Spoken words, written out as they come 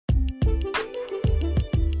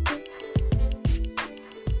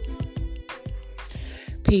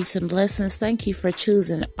peace, and blessings. Thank you for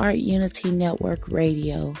choosing Art Unity Network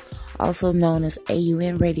Radio, also known as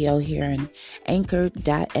AUN Radio here on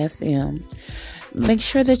Anchor.fm. Make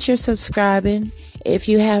sure that you're subscribing. If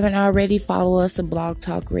you haven't already, follow us at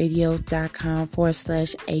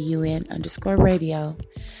blogtalkradio.com/AUN_radio.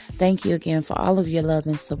 Thank you again for all of your love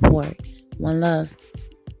and support. One love.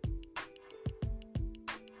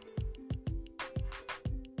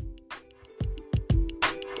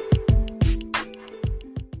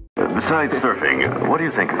 Besides surfing, what do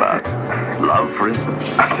you think about? Love, for instance?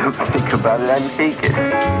 I don't think about it, I take it.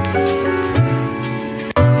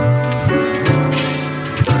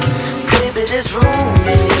 Baby, there's room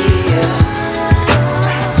in here.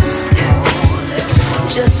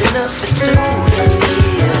 Just enough for two in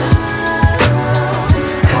here.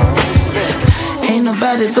 Ain't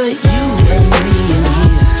nobody but you and me in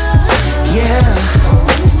here. Yeah.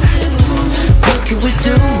 What can we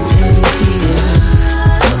do in here?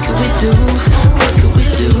 What can we do?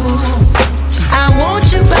 I want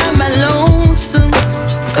you by my lonesome,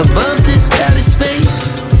 above this crowded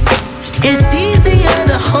space. It's easier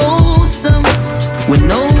to hold some when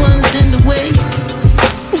no one's in the way.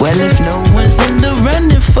 Well, if no one's in the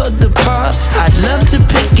running for the part, I'd love to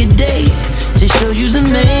pick a day to show you the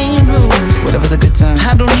main room. Whatever's a good time.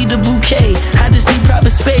 I don't need a bouquet, I just need proper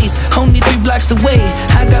space. Only 3 blocks away,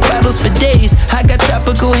 I got bottles for days. I got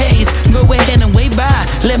tropical haze, go ahead and wave by.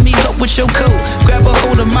 Let me help with your coat, grab a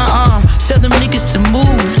hold of my arm. Tell them niggas to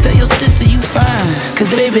move, tell your sister you fine. Cause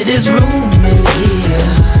baby, there's room in here.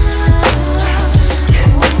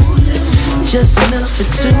 Just enough for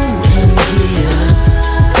two in here.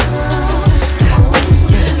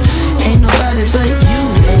 Ain't nobody but you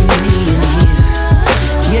and me in here.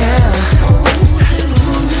 Yeah.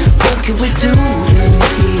 What can we do in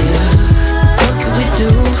here? What can we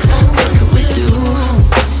do? What can we do?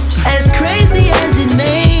 As crazy as it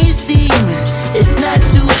may seem, it's not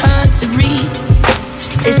too hard to read.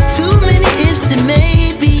 It's too many ifs and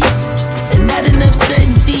maybes, and not enough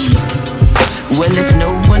certainty. Well, if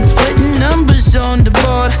no one's putting numbers on the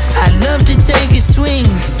board, I'd love to take a swing.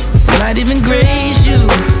 Might even graze you,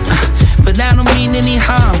 but I don't mean any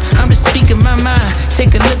harm. I'm just speaking my mind.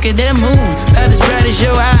 Take a look at that moon, about as bright as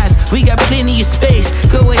your eyes. We got plenty of space,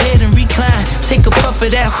 go ahead and recline. Take a puff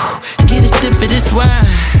of that, get a sip of this wine.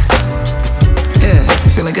 Yeah,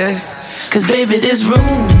 feeling good? Cause baby, there's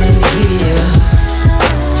room in here.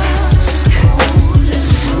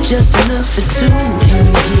 Just enough for two in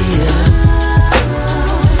here.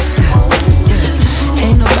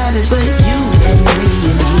 Ain't nobody but you and me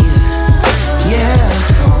in here. Yeah.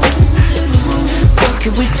 What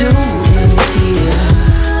can we do in here?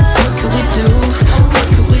 What can we do? What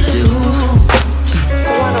can we do? So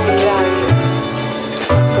why don't we get out of here?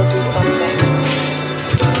 Let's go do something.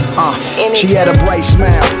 She had a bright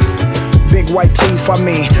smile. Big white teeth,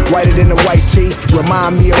 whiter than the white tee.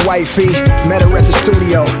 Remind me of wifey. Met her at the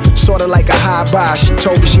studio, sorta like a high buy. She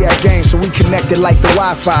told me she had game, so we connected like the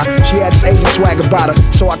Wi-Fi. She had this Asian swag about her,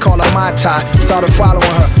 so I call her Mai Tai. Started following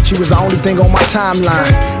her, she was the only thing on my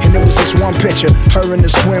timeline. And there was this one picture, her in the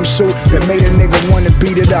swimsuit, that made a nigga wanna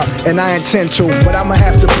beat it up. And I intend to, but I'ma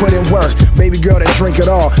have to put in work. Baby girl that drink it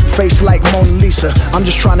all, face like Mona Lisa. I'm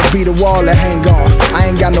just trying to beat a wall that hang on. I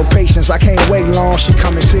ain't got no patience, I can't wait long. She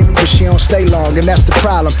come and see me, but she don't stay long, and that's the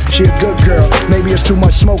problem. She a good girl, maybe it's too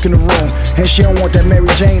much smoke in the room, and she don't want that Mary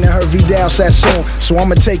Jane and her Vidal Sassoon. So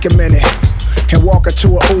I'ma take a minute and walk her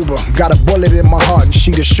to a Uber. Got a bullet in my heart and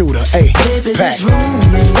she the shooter. Hey, baby, pack. there's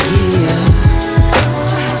room in here.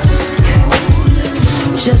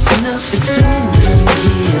 Just enough for two in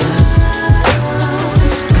here.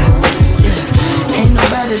 Ain't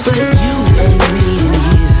nobody but you and me in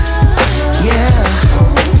here. Yeah.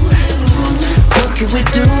 What can we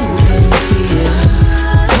do in here?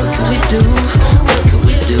 What can we do? What can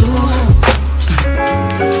we do?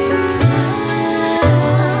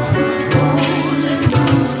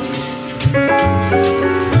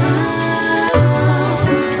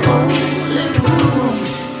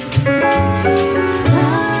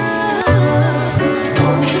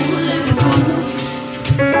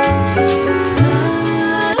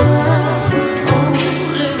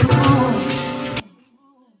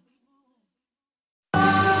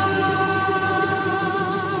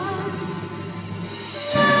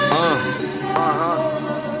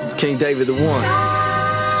 King David the One,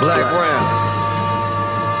 Black Brown.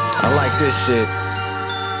 I like this shit.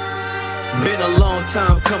 Been a long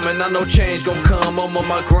time coming, I know change gon' come. I'm on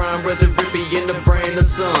my grind, whether it be in the brain or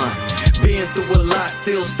sun. Been through a lot,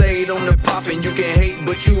 still stayed on the poppin'. You can hate,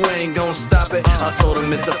 but you ain't gon' stop it. I told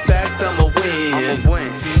him it's a fact, I'm a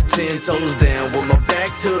win. 10 toes down with my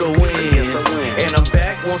back to the wind. And I'm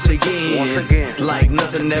back once again. Like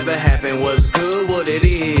nothing ever happened. What's good, what it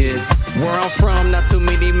is. Where I'm from, not too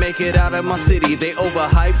many make it out of my city. They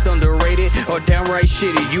overhyped, underrated, or downright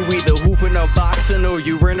shitty. You either hooping or boxing or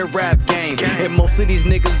you in a rap game. And most of these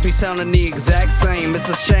niggas be sounding the exact same. It's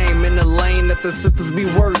a shame in the lane that the sisters be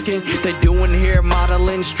working. They doing hair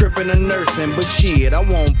modeling, stripping and nursing. But shit, I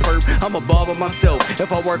won't perp, I'm a barber myself.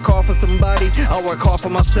 If I work hard for somebody, I work hard for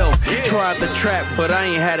myself. Tried the trap, but I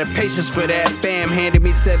ain't had the patience for that. Fam handed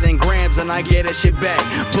me 7 grams and I get that shit back.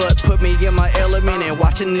 But put me in my element and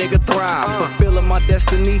watch a nigga thrive. Fulfilling my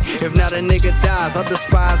destiny, if not a nigga dies. I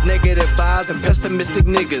despise negative vibes and pessimistic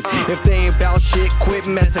niggas. If they ain't bout shit, quit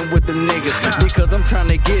messing with the niggas. Because I'm trying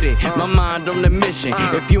to get it, my mind on the mission.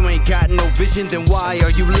 If you ain't got no vision, then why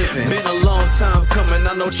are you living? Been a long time coming,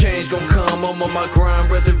 I know change gon' come. I'm on my grind,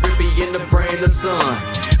 brother, it be in the brain, the sun.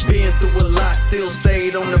 Been through a lot, still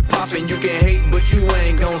stayed on the poppin'. You can hate, but you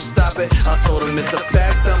ain't gon' stop it. I told him it's a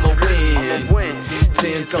fact, I'ma win.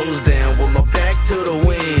 10 toes down with my back to the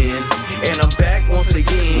wind. And I'm back once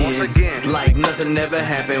again. Like nothing ever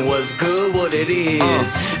happened. What's good, what it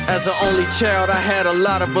is. As an only child, I had a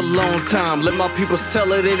lot of alone time. Let my people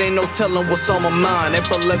tell it, it ain't no telling what's on my mind.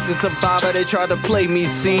 Epilepsy survivor, they try to play me,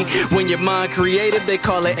 see. When your mind creative, they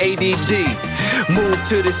call it ADD. Moved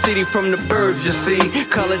to the city from the burbs, you see.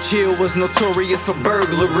 College Hill was notorious for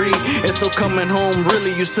burglary. And so coming home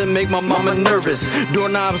really used to make my mama nervous.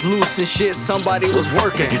 Doorknobs loose and shit, somebody was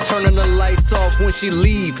working. Turning the lights off when she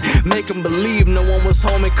leave. Make them believe no one was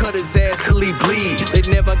home and cut his ass till he bleed. They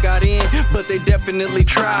never got in, but they definitely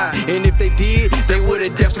tried. And if they did, they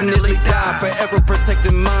would've definitely died. Forever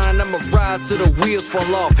protecting mine, I'ma ride till the wheels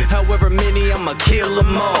fall off. However many, I'ma kill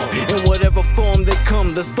them all. In whatever form they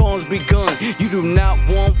come, the storm's begun. You do not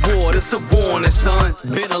want war, it's a warning, son.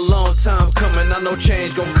 Been a long time coming, I know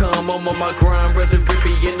change gon' come. I'm on my grind, brother, it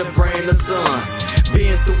be in the brain, the sun.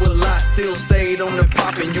 Been through a lot, still stayed on the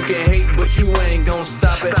poppin'. You can hate, but you ain't gon'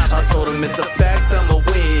 stop it. I told him it's a fact, I'ma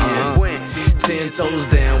win. 10 toes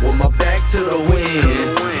down with my back to the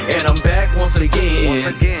wind. And I'm back once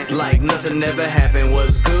again. Like nothing ever happened.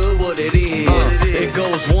 What's good, what it is. It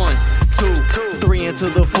goes 1, 2, 3 into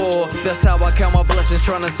the 4. That's how I count my blessings,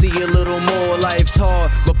 trying to see a little more. Life's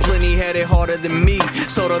hard, but plenty had it harder than me.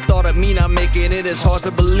 So the thought of me not making it is hard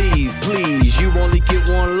to believe. Please, you only get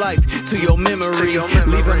one life to your memory.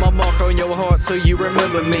 Leaving my mark on your heart so you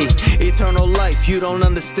remember me. Eternal life, you don't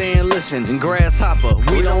understand, listen. And grasshopper,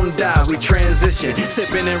 we don't die, we transition.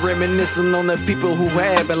 Sipping and reminiscing on the people who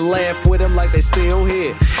have, and laugh with them like they still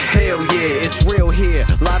here. Hell yeah, it's real here.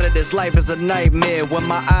 A lot of this life is a nightmare. When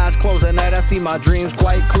my eyes close at night, I see my dreams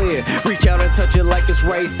quite clear. Reach out and touch it like it's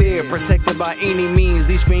right there. Protected by any means,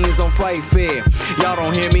 these fiends don't fight fair. Y'all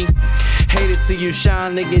don't hear me? Hated to see you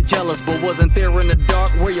shine, they get jealous, but wasn't there in the dark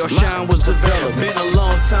where your shine was developed. Been a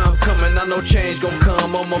long time coming, I know change gon'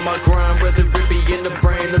 come. I'm on my grind, brother, it be in the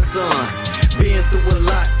brain, the sun. Been through a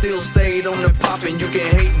lot, still stayed on the poppin'. You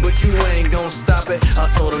can hate, but you ain't gon' stop it. I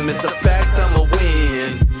told him it's a fact, I'ma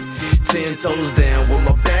win. 10 toes down with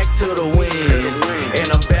my back to the wind.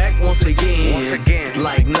 And I'm back once again.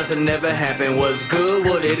 Like nothing ever happened. What's good,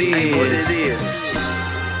 what it is.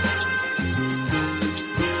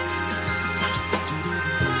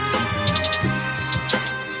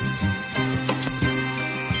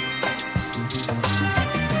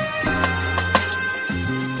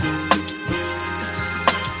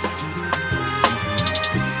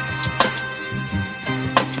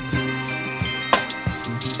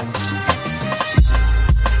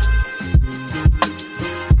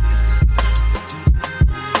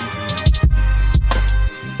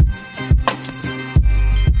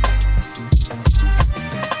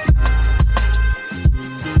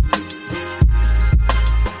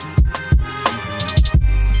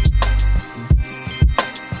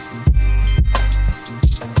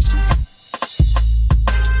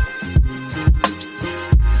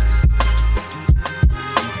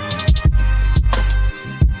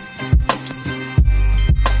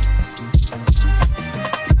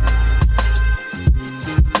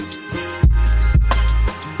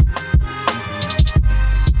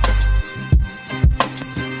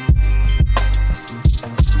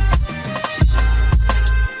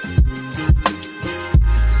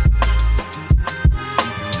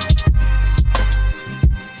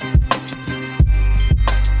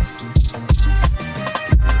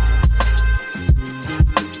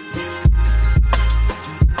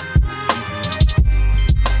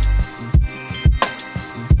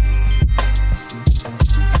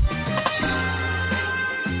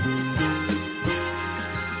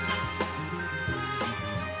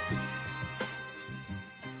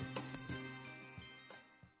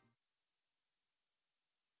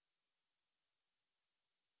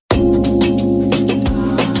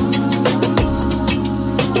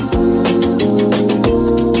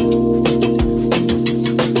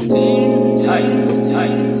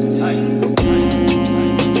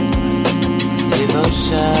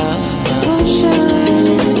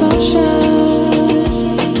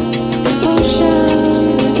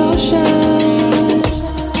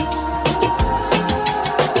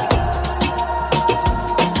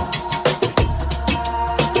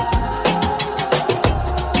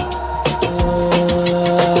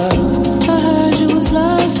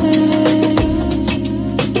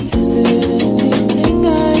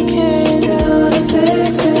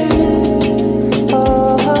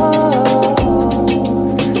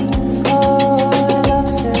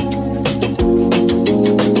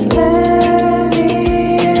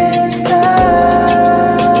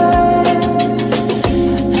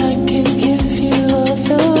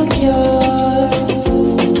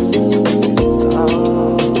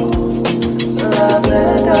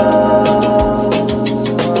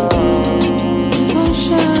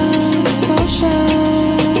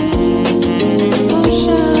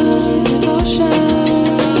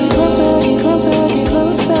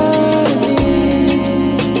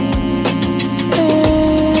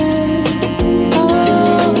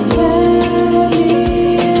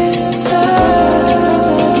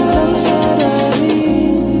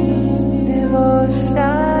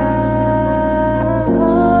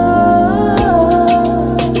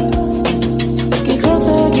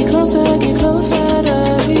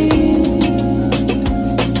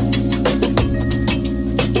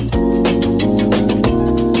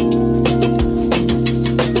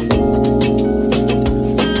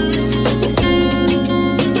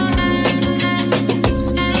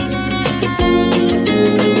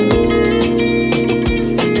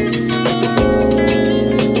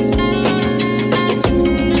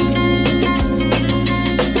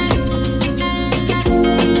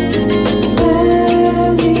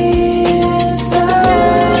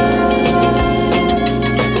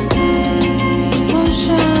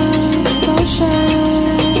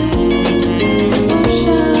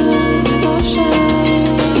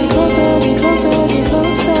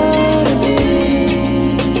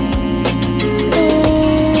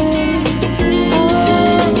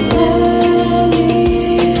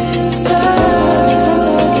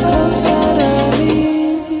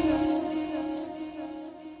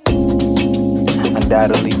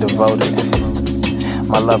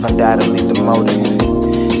 love undoubtedly demoted.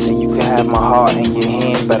 So you can have my heart in your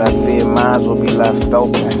hand, but I fear mine will be left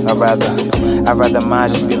open. I'd rather mine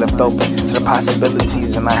just be left open to the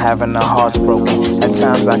possibilities and not having our hearts broken. At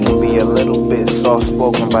times I can be a little bit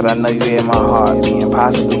soft-spoken, but I know you hear my heart being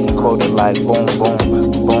possibly can quote it like boom, boom,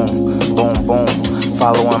 boom, boom, boom.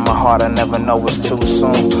 Following my heart, I never know it's too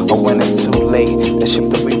soon or when it's too late. The ship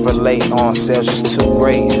that we relate on sales just too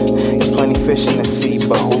great. There's plenty fish in the sea,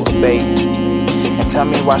 but who's bait? And tell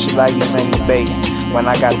me why should I use any bait when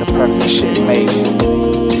I got the perfect shit made?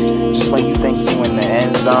 Just when you think you in the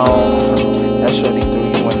end zone, that shorty threw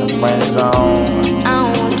you in the friend zone.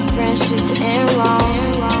 I don't want the friendship to end wrong.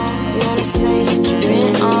 You wanna say shit you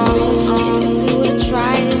been on. And if we would've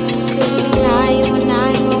tried it, couldn't deny you and I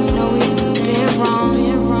both know we would've been wrong.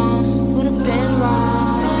 Would've been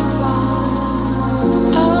wrong.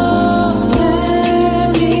 Oh,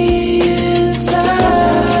 let me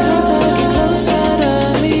inside, so get closer to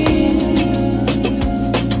me.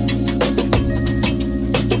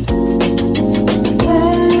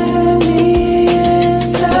 Let me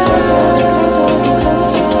inside, so get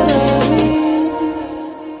closer to me.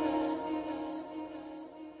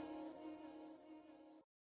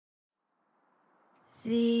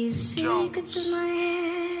 These secrets in my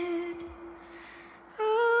head,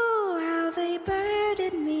 oh, how they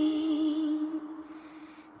burden me.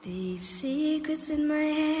 These secrets in my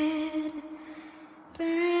head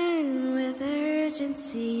burn with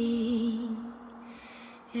urgency.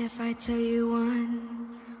 If I tell you one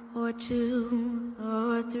or two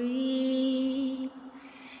or three,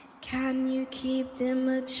 can you keep them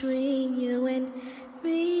between you and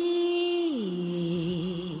me?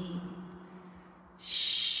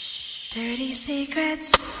 Dirty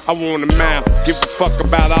secrets. I want them out, give a fuck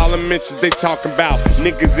about all the mentions they talking about.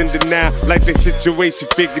 Niggas in denial, like their situation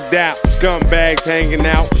figured out. Scumbags hanging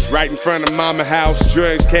out, right in front of mama house.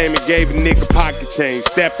 Drugs came and gave a nigga pocket change,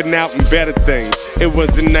 stepping out in better things. It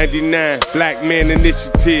was in 99, Black Man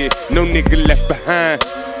Initiative, no nigga left behind.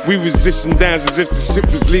 We was dishing dimes as if the shit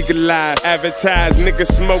was legalized. Advertised, nigga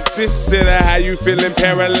smoke this shit, how you feeling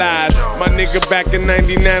paralyzed? My nigga back in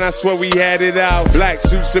 99, I swear we had it all. Black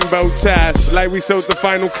suits and bow ties, like we sold the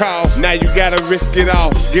final call. Now you gotta risk it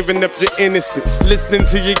all, giving up your innocence. Listening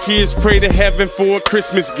to your kids pray to heaven for a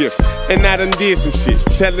Christmas gift. And I done did some shit,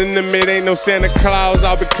 telling them it ain't no Santa Claus,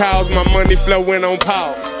 all because my money flow went on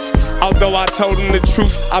pause. Although I told them the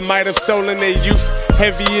truth, I might have stolen their youth.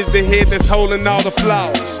 Heavy is the head that's holding all the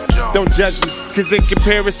flaws. Don't judge me, cause in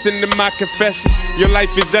comparison to my confessions, your life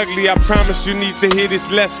is ugly, I promise you need to hear this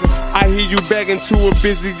lesson. I hear you begging to a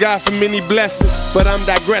busy God for many blessings, but I'm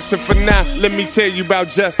digressing for now, let me tell you about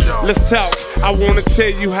Justin. Let's talk, I wanna tell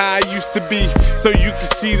you how I used to be, so you can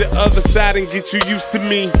see the other side and get you used to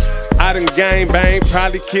me. I done gang bang,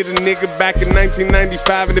 probably kid a nigga back in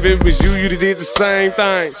 1995, and if it was you, you'd did the same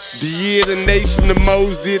thing. The year the nation, the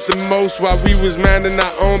most did the most, while we was minding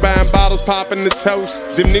our own, buying bottles, popping the toast.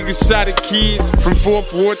 Them niggas shot at kids from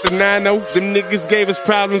 4th Ward to 9-0. Them niggas gave us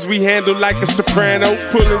problems we handled like a soprano.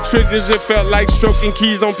 Pulling triggers, it felt like stroking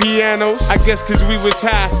keys on pianos. I guess cause we was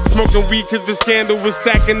high, smoking weed cause the scandal was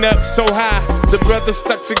stacking up so high. The brothers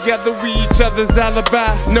stuck together, we each other's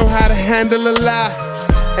alibi. Know how to handle a lie.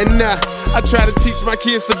 And now, I try to teach my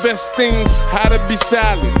kids the best things, how to be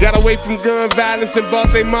silent. Got away from gun violence and bought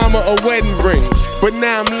their mama a wedding ring. But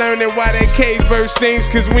now I'm learning why that cage bird sings,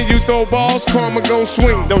 cause when you throw balls, karma gon'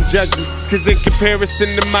 swing. Don't judge me, cause in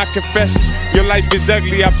comparison to my confessions, your life is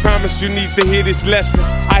ugly, I promise you need to hear this lesson.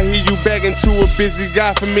 I hear you begging to a busy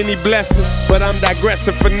God for many blessings, but I'm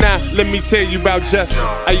digressing for now, let me tell you about Justin.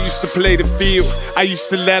 I used to play the field, I used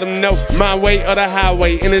to let him know my way or the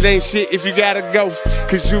highway, and it ain't shit if you gotta go,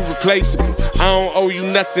 cause you replaceable. I don't owe you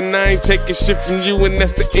nothing, I ain't taking shit from you, and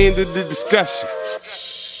that's the end of the discussion.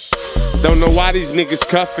 Don't know why these niggas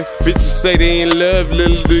cuffing. Bitches say they in love,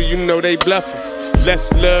 little do you know they bluffing.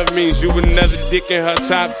 Less love means you another dick in her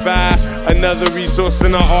top 5, another resource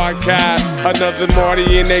in her archive, another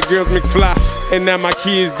Marty and that girl's McFly. And now my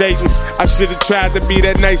kid's dating, I should've tried to be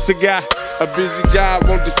that nicer guy. A busy guy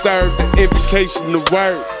won't disturb the invocation, the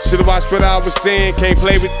word. Should've watched what I was saying, can't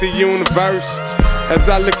play with the universe. As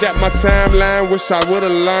I look at my timeline, wish I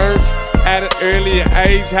would've learned at an earlier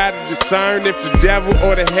age how to discern if the devil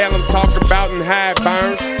or the hell I'm talking about and how it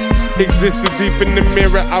burns existed deep in the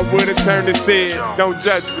mirror. I would've turned and said, don't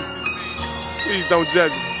judge me, please don't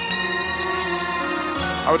judge me.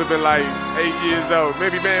 I would've been like 8 years old,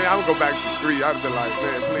 maybe, man, I would go back to 3. I'd have been like,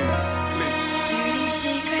 man, please, Dirty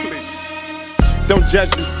secrets. please. Don't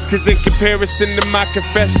judge me, cause in comparison to my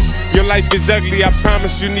confessions, your life is ugly, I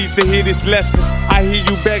promise you need to hear this lesson. I hear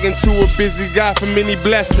you begging to a busy God for many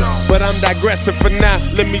blessings, but I'm digressing for now,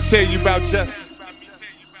 let me tell you about justice.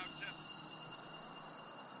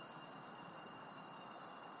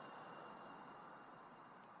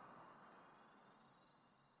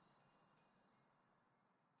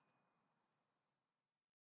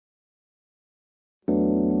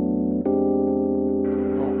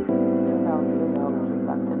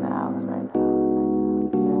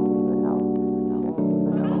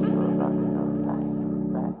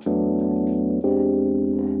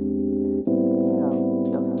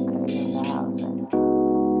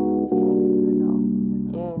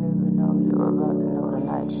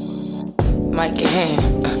 Mic in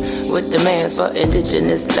hand, with demands for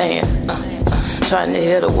indigenous lands. Trying to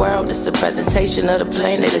heal the world, it's a presentation of the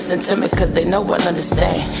plan. They listen to me cause they know I'll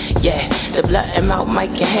understand. Yeah, the blunt and mouth,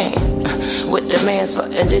 mic in hand, with demands for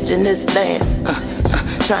indigenous lands.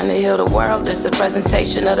 Trying to heal the world, it's a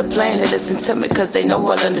presentation of the plan. They listen to me cause they know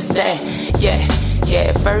I'll understand. Yeah,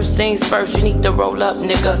 first things first, you need to roll up,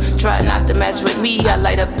 nigga. Try not to match with me, I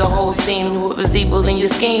light up the whole scene. Who was evil in your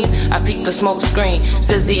schemes? I peek the smoke screen.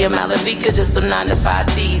 Sizzy and Malavika, just some 9-to-5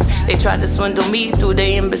 thieves. They tried to swindle me through the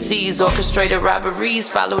embassies. Orchestrated robberies,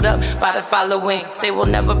 followed up by the following. They will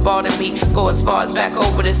never bother me, go as far as back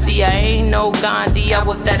over the sea. I ain't no Gandhi, I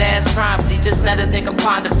whip that ass promptly. Just let a nigga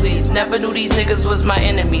ponder, please. Never knew these niggas was my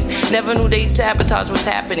enemies. Never knew they sabotage was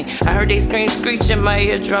happening. I heard they scream, screech in my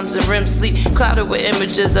eardrums and REM sleep. Clouded with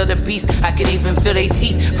images of the beast, I could even feel their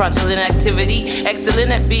teeth. Fraudulent activity,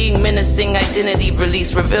 excellent at being menacing. Identity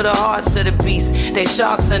release, reveal the hearts of the beast. They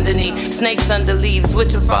sharks underneath, snakes under leaves,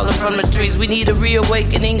 which are falling from the trees. We need a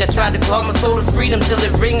reawakening. I tried to call my soul to freedom till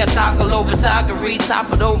it ring. I toggle over toggery,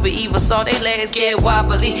 toppled over evil. Saw they legs get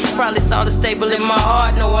wobbly. Probably saw the stable in my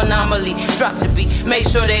heart, no anomaly. Drop the beat, make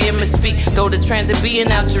sure they hear me speak. Though the transit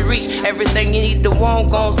being out your reach, everything you need to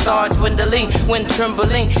want gon' start dwindling. When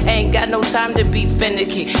trembling, ain't got no time to be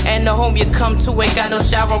finicky. And the home you come to ain't got no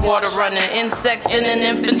shower water running. Insects in an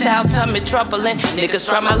infantile tummy troubling. Niggas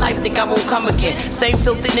try my life, think I won't come again. Same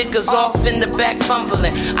filthy niggas off in the back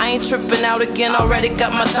fumbling. I ain't tripping out again, already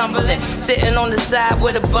got my tumbling. Sitting on the side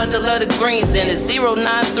with a bundle of the greens in it.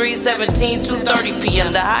 09317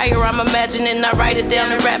 p.m. The higher I'm imagining, I write it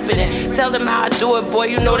down and rapping it. Tell them how I do it, boy,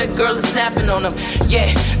 you know that girl is snapping on them.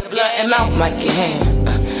 Yeah, the blood and mouth, mic in hand,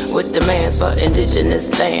 with demands for indigenous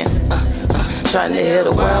lands. Trying to heal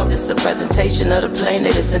the world, it's a presentation of the plan.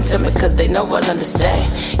 They listen to me cause they know I'll understand.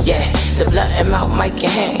 Yeah, the blood and mouth, mic in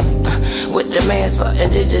hand, with demands for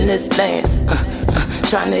indigenous lands.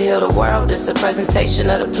 Trying to heal the world, it's a presentation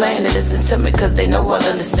of the plan. They listen to me cause they know I'll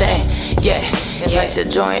understand. Yeah, like the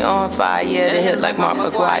joint on fire, they hit like Mark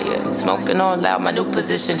McGuire. Smoking on loud, my new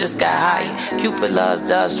position just got higher. Cupid loves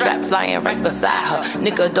the strap flying right beside her.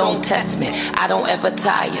 Nigga, don't test me, I don't ever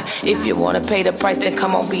tire. If you wanna pay the price, then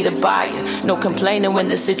come on, be the buyer. No complaining when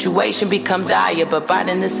the situation become dire. But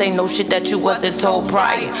Biden, this ain't no shit that you wasn't told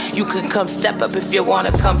prior. You can come step up if you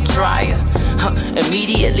wanna come try it.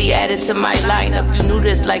 Immediately added to my lineup. You knew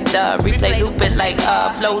this like the replay, loop it like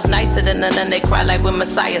flows nicer than none. They cry like when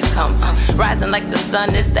messiahs come. Rising like the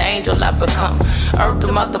sun, it's the angel I become. Earth the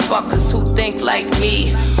motherfuckers who think like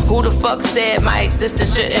me. Who the fuck said my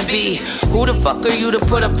existence shouldn't be? Who the fuck are you to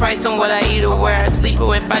put a price on what I eat or where I sleep?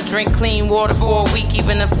 Or if I drink clean water for a week,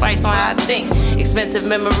 even if price on how I think. Expensive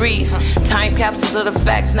memories, time capsules of the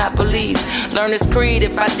facts not believed. Learn this creed,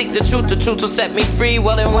 if I seek the truth will set me free.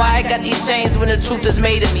 Well then why I got these chains when the truth is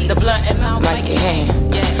made of me? The blunt and mouth, mic in hand,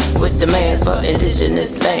 with demands for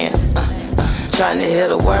indigenous lands. Trying to heal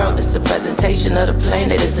the world, it's a presentation of the plan.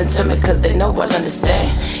 They listen to me cause they know I'll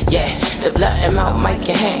understand. Yeah, the blood and mouth, mic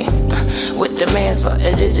in hand, with demands for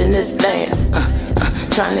indigenous lands.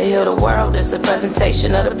 Trying to heal the world, it's a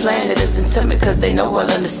presentation of the plan. They listen to me cause they know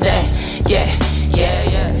I'll understand. Yeah.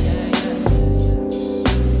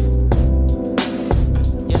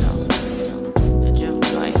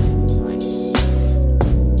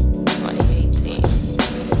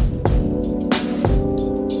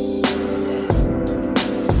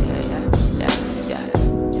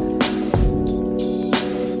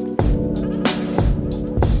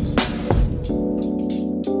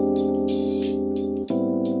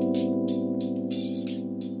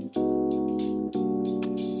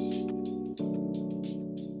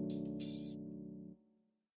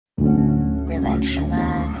 Relax your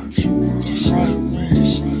mind, just let it be.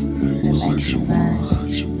 Relax your mind,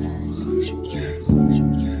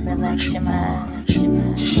 relax your mind,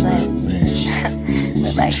 just let it be.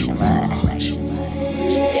 Relax your mind.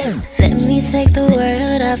 Let me take the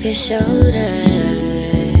world off your shoulders.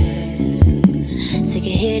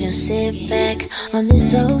 ahead and sit back on the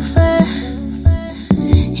sofa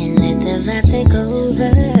and let the vibe take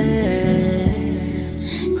over.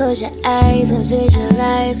 Close your eyes and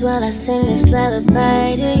visualize while I sing this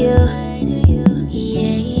lullaby to you.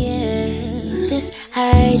 Yeah, yeah. This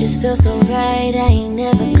high just feels so right. I ain't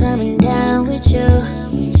never coming down with you.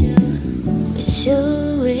 With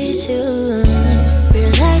you, with you.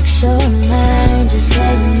 Relax your mind, just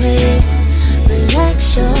let me.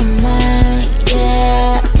 Relax your mind,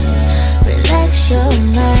 yeah. Relax your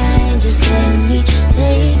mind, just let me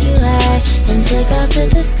take you high and take off to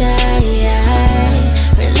the sky,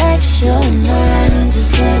 yeah. Relax your mind,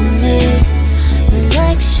 just let me.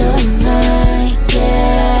 Relax your mind,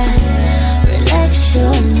 yeah. Relax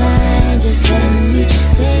your mind, just let me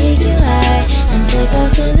take you high and take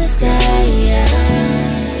off to the sky, yeah.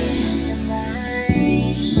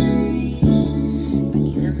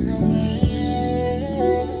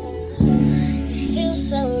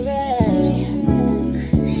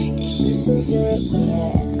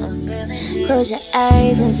 Close your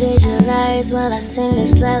eyes and visualize while I sing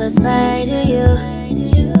this lullaby to you.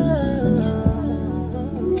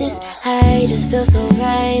 This high just feels so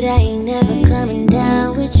right. I ain't never coming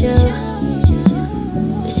down with you.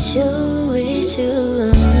 With you, with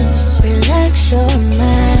you. Relax your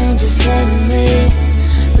mind, just let me.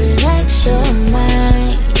 Relax your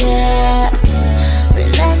mind, yeah.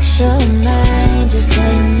 Relax your mind, just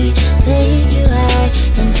let me take you high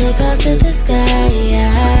and take off to the sky,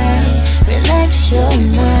 yeah. Relax your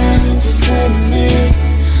mind, just let me.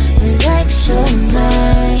 Relax your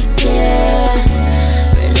mind, yeah.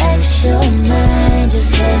 Relax your mind,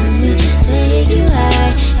 just let me take you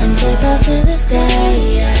high and take off to the sky,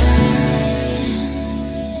 yeah.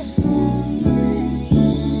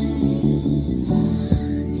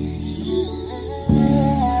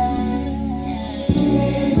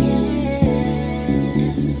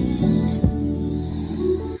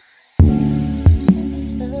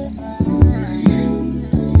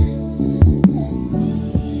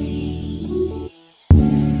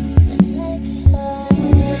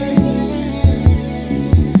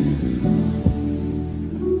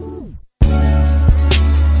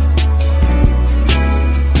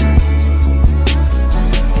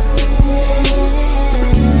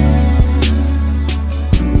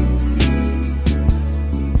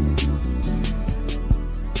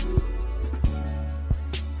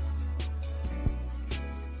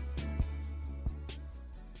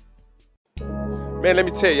 Man, let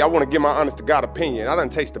me tell you, I want to give my honest to God opinion. I done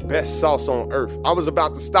taste the best sauce on earth. I was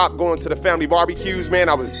about to stop going to the family barbecues, man.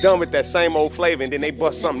 I was done with that same old flavor, and then they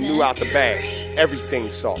bust something new out the bag.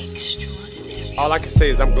 Everything sauce. All I can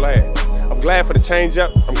say is I'm glad. I'm glad for the change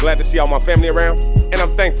up. I'm glad to see all my family around. And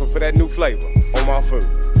I'm thankful for that new flavor on my food.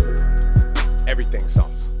 Everything sauce.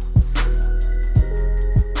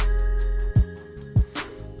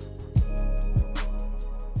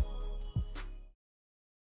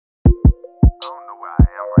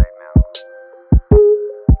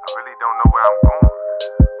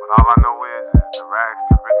 All I know is the rags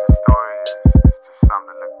to riches story is just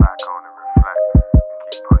something to look back on and reflect and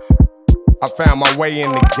keep pushing. I found my way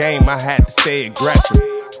in the game, I had to stay aggressive.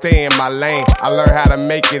 Stay in my lane, I learned how to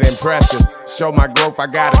make it impressive. Show my growth, I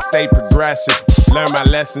gotta stay progressive. Learn my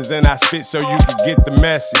lessons and I spit so you can get the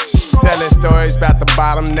message. Telling stories about the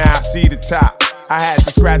bottom, now I see the top. I had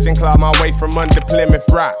to scratch and claw my way from under Plymouth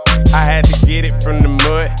Rock. I had to get it from the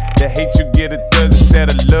mud. The hate you get a thirst instead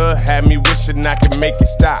of love had me wishing I could make it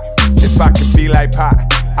stop. If I could be like Pop,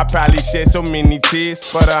 I probably shed so many tears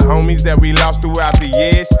for the homies that we lost throughout the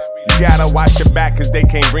years. You gotta watch your back cause they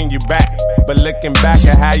can't bring you back. But looking back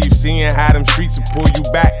at how you seeing how them streets will pull you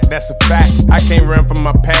back, that's a fact. I can't run from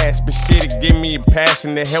my past, but shit, it give me a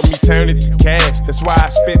passion to help me turn it to cash. That's why I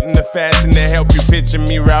spit in the fashion to help you picture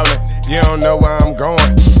me rolling. You don't know where I'm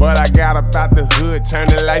going, but I got up out the hood,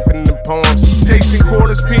 turning life into poems. Chasing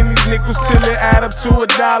quarters, pennies, nickels till it add up to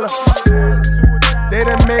 $1. They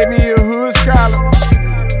done made me a hood scholar.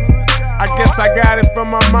 I guess I got it from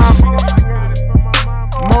my mama.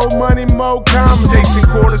 More money, more commas. Chasing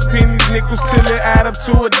quarters, pennies, nickels till it add up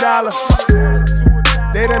to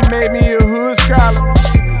 $1. They done made me a hood scholar.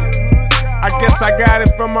 I guess I got it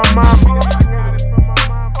from my mama.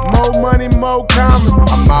 More money, more commas.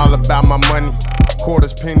 I'm all about my money.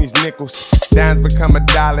 Quarters, pennies, nickels. Dimes become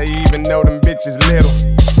 $1 even though them bitches little.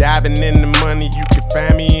 Diving in the money, you can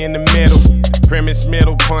find me in the middle. Premise,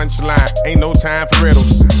 middle, punchline, ain't no time for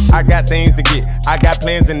riddles. I got things to get, I got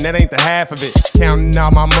plans and that ain't the half of it. Counting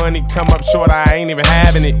all my money, come up short, I ain't even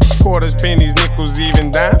having it. Quarters, pennies, nickels,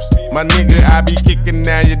 even dimes. My nigga, I be kicking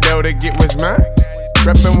now you know to get what's mine.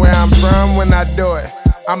 Reppin' where I'm from when I do it,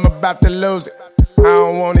 I'm about to lose it. I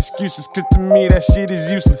don't want excuses, cause to me that shit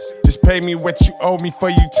is useless. Just pay me what you owe me before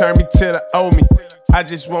you turn me to the owe me. I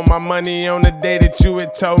just want my money on the day that you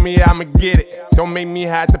had told me I'ma get it. Don't make me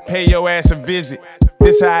have to pay your ass a visit.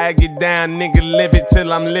 This how I get down, nigga, live it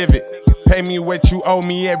till I'm livid. Pay me what you owe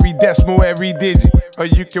me, every decimal, every digit. Or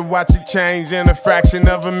you can watch it change in a fraction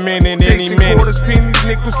of a minute, any minute. Quarters, pennies,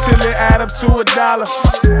 nickels till it add up to $1.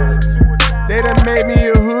 They done made me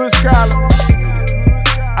a hood scholar.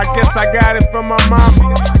 I guess I got it from my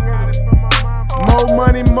mama. More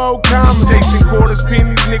money, more commas. Chasing quarters,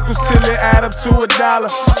 pennies, nickels till it add up to $1.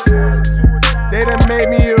 They done made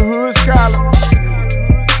me a hood scholar.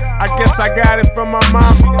 I guess I got it from my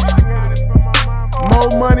mama. More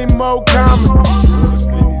money, more commas. Quarters,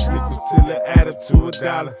 pennies, nickels till it add up to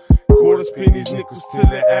 $1. Quarters, pennies, nickels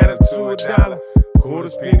till it add up to $1.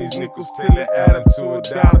 Quarters, pennies, nickels till it add up to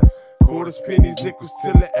 $1. Quarters, pennies, nickels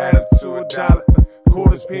till it add up to $1.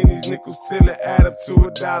 Quarters, pennies, nickels till it add up to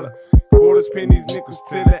 $1. Quarters, pennies, nickels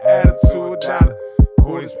till it add up to $1.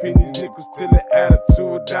 Quarters, pennies, nickels till it add up to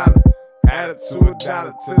 $1. Add up to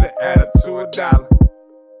 $1 till it add up to $1.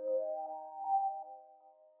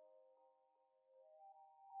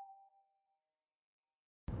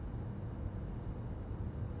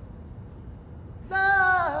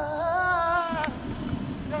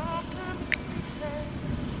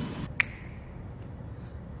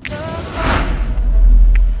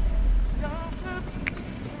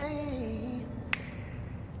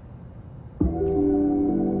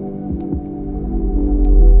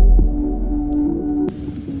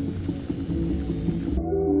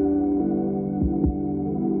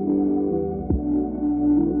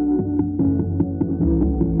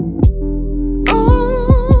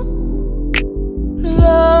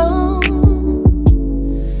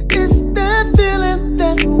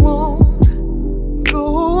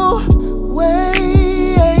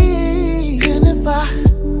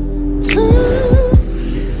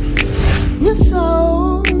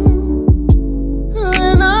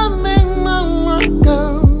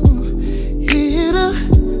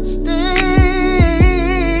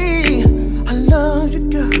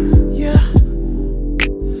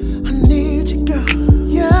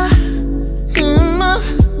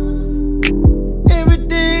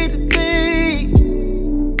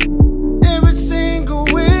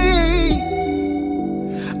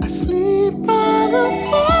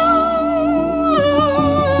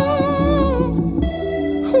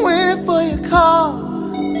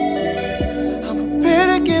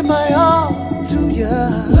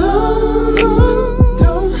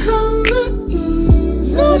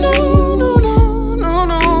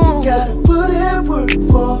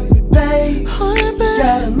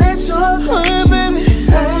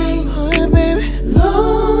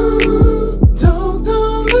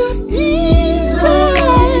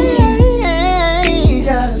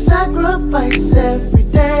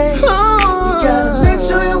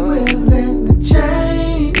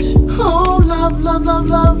 Love, love, love,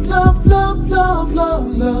 love, love,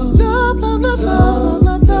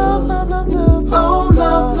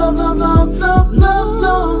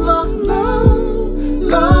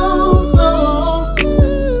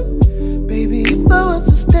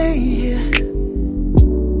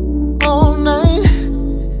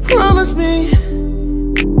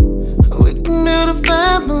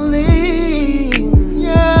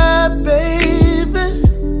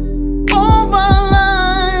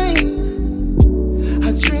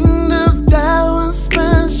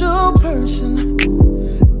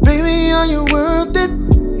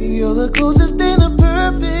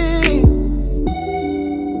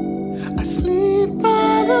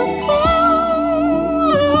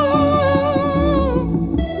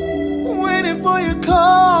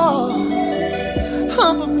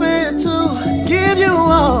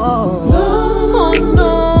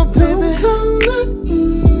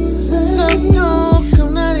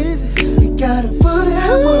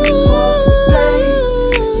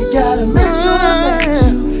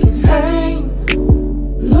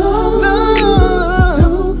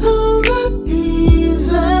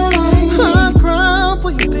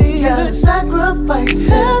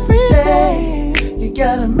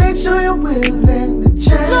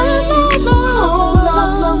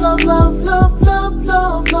 love, love,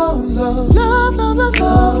 love, love, love.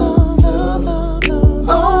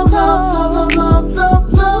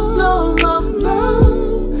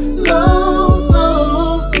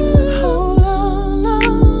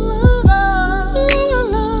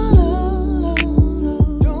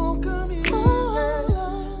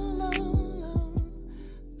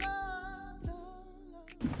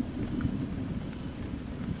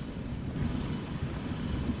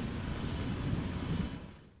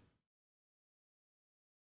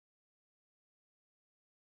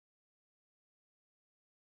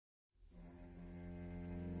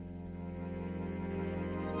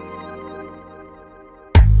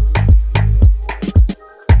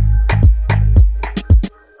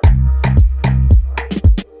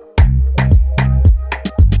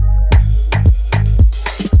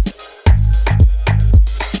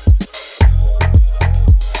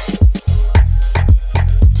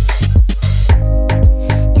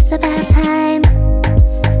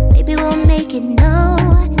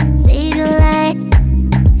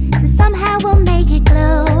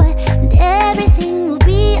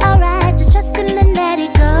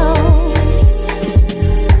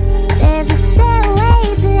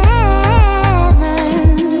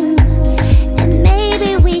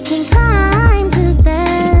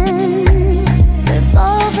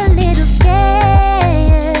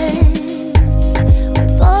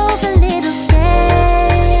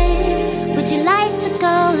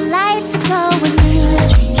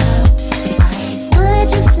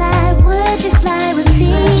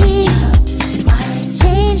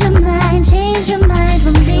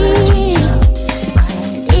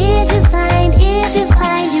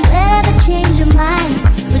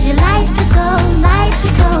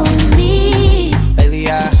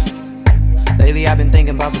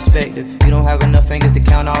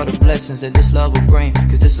 blessings that this love will bring.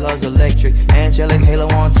 Cause this love's electric, angelic, halo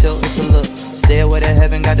on tilt, it's a look. Stairway to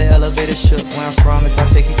heaven, got the elevator shook. Where I'm from, if I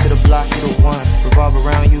take you to the block, you the one. Revolve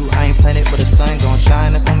around you, I ain't planet, but the sun gon'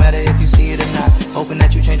 shine. That's no matter if you see it or not. Hoping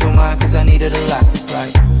that you change your mind, cause I need it a lot. It's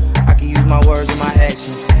like, I can use my words and my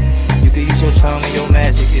actions. You can use your tongue and your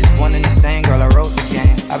magic. It's one and the same, girl, I wrote the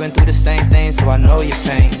game. I've been through the same thing, so I know your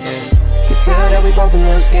pain, yeah. Could tell that we both a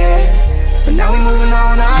little scared, but now we moving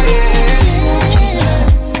on out here.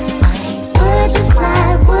 Would you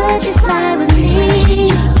fly with me?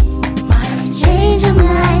 Change your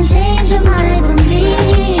mind for me.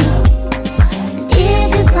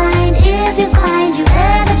 If you find you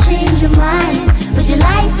ever change your mind, would you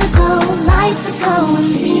like to go with me?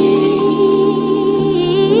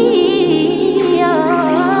 Oh.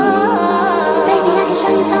 Baby, I can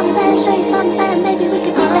show you something bad, maybe we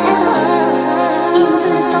could be forever. Even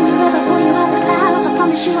through the stormy river, pull you out the clouds, I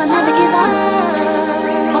promise you I'll never give up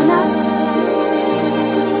on us.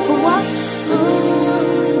 For what?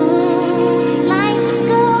 Would you like to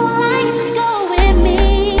go with me?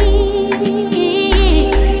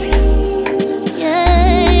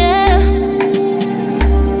 Yeah.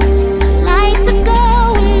 Would you like to go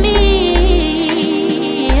with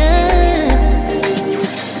me? Yeah.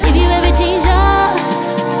 If you ever change up,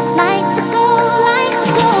 like to go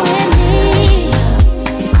with me.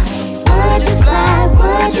 Would you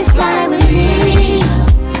fly with me?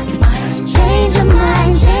 Change your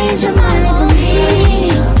mind for me.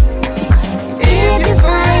 If you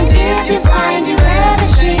find you ever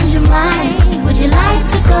change your mind, would you like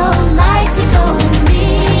to go with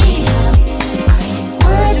me?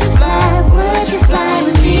 Would you fly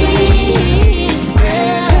with me?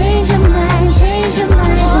 Change your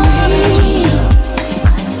mind for me.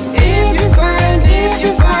 If you find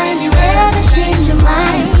you ever change your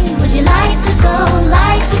mind, would you like to go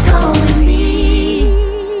with me?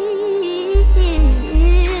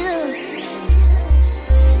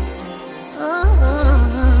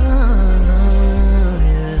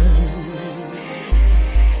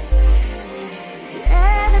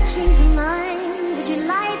 Change your mind, would you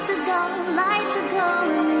like to go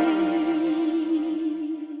with me?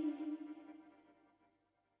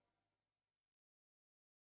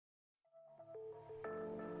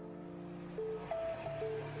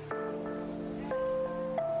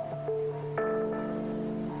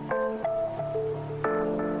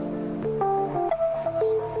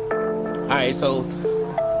 Alright, so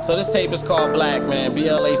this tape is called Black, man,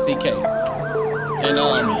 B-L-A-C-K. And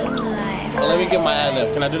let me get my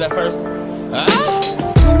ad-lib. Can I do that first?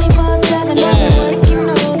 24/7, yeah. Working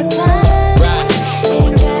overtime. Right.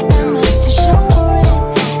 Ain't got that much to show for it.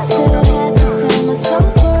 Still had to sell my soul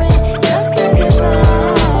for it, just to get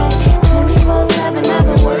by. 24/7, I've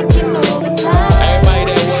been working overtime.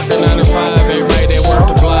 Everybody that work the 9 to 5, everybody that work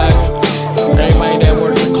the block, everybody that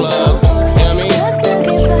work the clubs. You know what I mean? Just to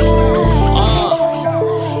get by.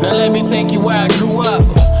 Now let me take you where I grew up.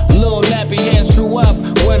 Little nappy head screw up.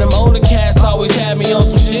 Where them older cats always had me on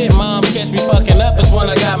some shit. Mom catch me fucking up is when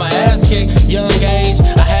I got my ass kicked. Young age,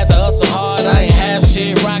 I had to hustle hard. I ain't have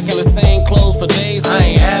shit. Rocking the same clothes for days. I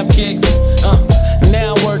ain't have kicks.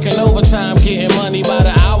 Now I'm working overtime, getting money by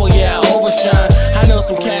the hour. Yeah, I overshine. I know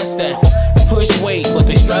some cats that push weight, but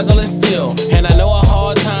they struggling still. And I know a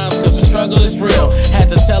hard time, cause the struggle is real. Had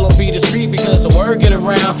to tell them be discreet because the word get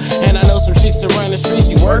around. And I know some chicks that run the streets,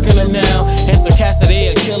 she working them now. And some cats that they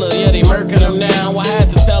a killer, yeah, they murking them now. I had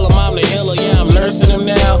to tell them I'm the healer, yeah, I'm nursing them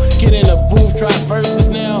now. Get in the booth, drop verses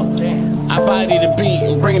now. I body the beat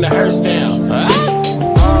and bring the hearse down.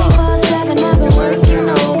 24/7, I've been working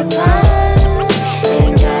overtime.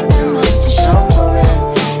 Ain't got that much to show for it.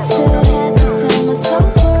 Still had to sell my soul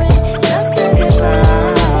for it, just to get by.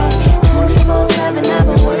 24/7, I've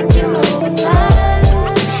been working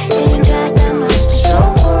overtime. Ain't got that much to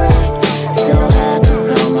show for it. Still had to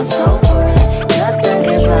sell my soul for it, just to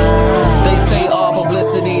get by. They say all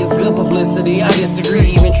publicity is good publicity. I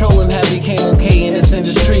disagree. Even trolling have became okay in this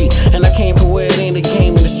industry. And I came from where it ain't a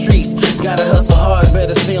game in the streets. Gotta hustle hard,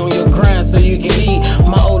 better stay on your grind so you can eat.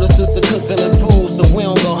 My older sister cooking us food so we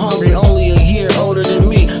don't go hungry. Only a year older than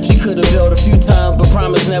me. She could've bailed a few times but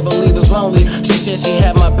promised never leave us lonely. She said she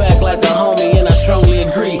had my back like a homie and I strongly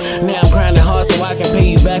agree. Now I'm grinding hard so I can pay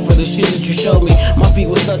you back for the shit that you showed me. My feet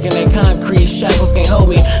were stuck in that concrete, shackles can't hold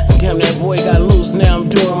me. Damn, that boy got loose, now I'm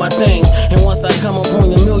doing my thing. And once I come up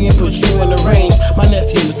on the million, put you in the range. My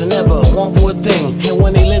nephews never want for a thing. And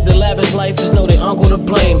when they live the lavish life, just know they uncle to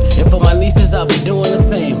blame. And for my nieces, I'll be doing the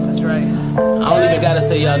same. That's right. I don't even gotta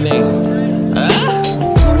say y'all name.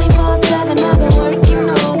 24/7, I've been working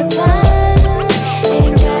overtime.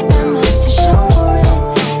 Ain't got that much to show for it.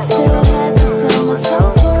 Still had to sell my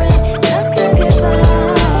soul for it.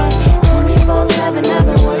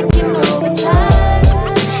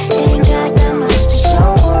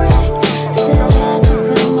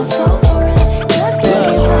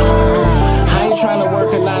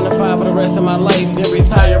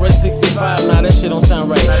 65, nah, that shit don't sound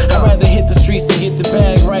right. I'd rather hit the streets and get the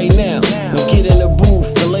bag right now than get in the booth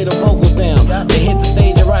and lay the vocals down. Then hit the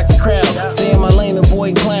stage and rock the crowd. Stay in my lane,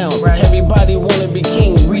 avoid clowns. Everybody wanna be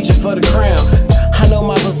king, reaching for the crown. I know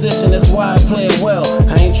my position, that's why I play it well.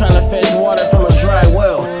 I ain't tryna fetch water from a dry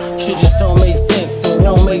well. Shit just don't make sense, so it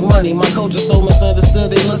won't make money. My culture so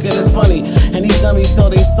misunderstood, they look at us funny. And these dummies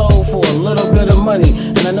sell they soul for a little bit of money.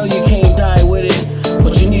 And I know you can't die with it,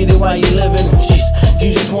 but you need it while you living.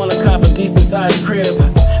 You just wanna cop a decent sized crib.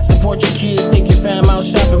 Support your kids, take your fam out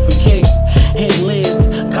shopping for kicks. Hit Liz,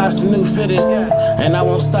 cops the new fittest. And I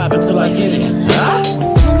won't stop until I get it.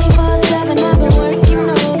 24/7 I've been working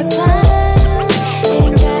overtime.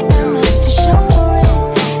 Ain't got that much to show for it.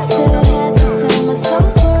 Still had to sell my soul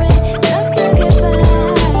for it, just to get by.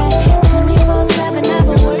 24/7 I've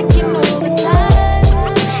been working overtime.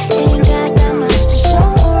 Ain't got that much to show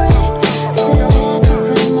for it. Still had to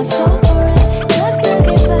sell my soul for it, just to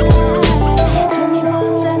get by.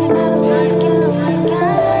 24/7 I've been working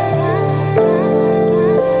overtime.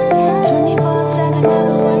 24/7 I've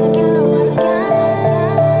been working overtime.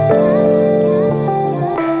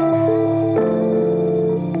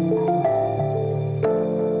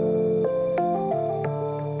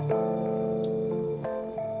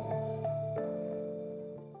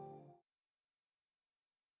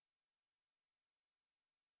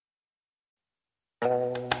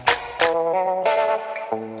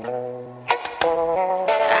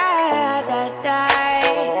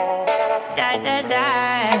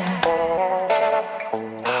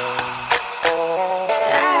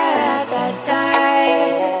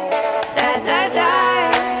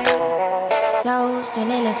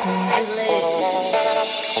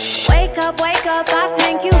 Wake up, I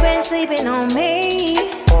think you've been sleeping on me.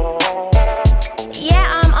 Yeah,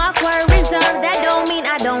 I'm awkward, reserved, that don't mean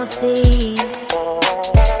I don't see.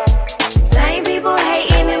 Same people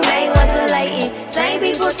hating, the main ones relating. Same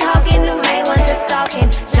people talking, the main ones that's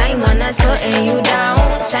stalking. Same one that's putting you down.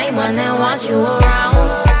 Same one that wants you around.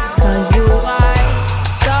 Cause you are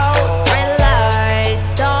so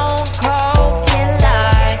relaxed, stone cold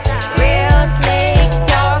killer, real slick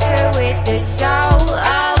talker with the show.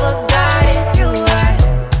 Of a goddess you are,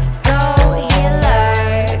 so healer,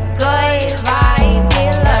 good vibe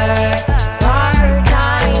dealer,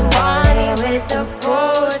 part-time Bonnie with a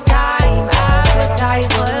full-time appetite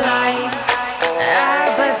for life,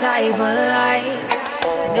 appetite for life.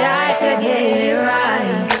 Got to get it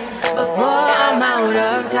right before I'm out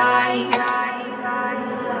of time.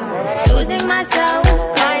 Losing myself,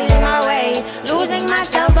 finding my way. Losing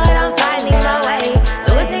myself, but I'm finding my way.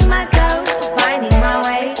 Losing myself, finding my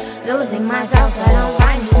way. Losing myself, but I'm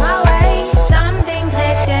finding my way. Something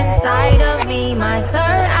clicked inside of me. My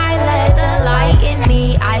third eye let the light in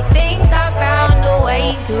me. I think I found a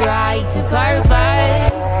way to ride to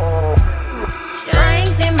purpose.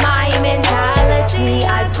 Strength in my mentality.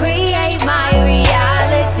 I create my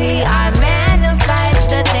reality. I manifest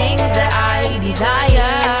the things that I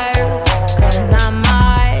desire. Cause I'm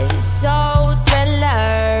my soul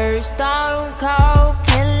thriller, stone cold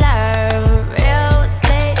killer, real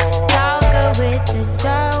slick talker with the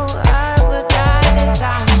soul of a goddess.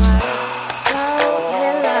 I'm my soul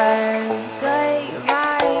killer, good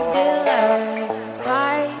vibe dealer,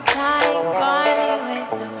 part-time Bonnie with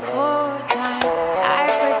the full-time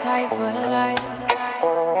appetite for life,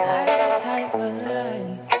 appetite for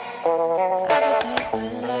life, appetite for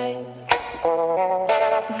life.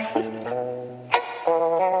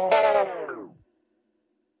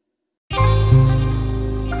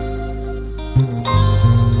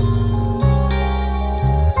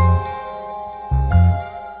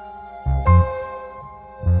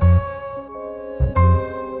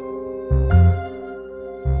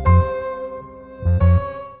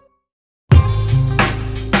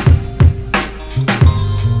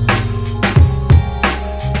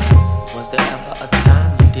 Was there ever a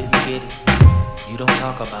time you didn't get it? You don't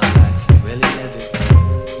talk about life, you really live it.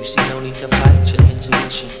 You see no need to fight your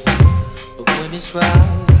intuition, but when it's right,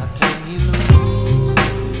 how can you lose?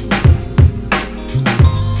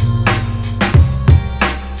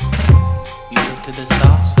 You look to the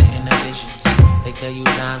stars for inner visions. They tell you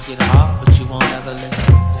times get hard, but you won't ever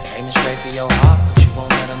listen. They're aiming straight for your heart, but you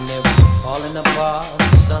won't let them live it. Falling apart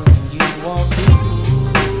is something you won't do.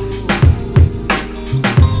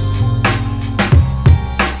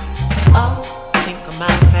 Oh, think I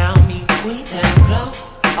might found me queen and glow.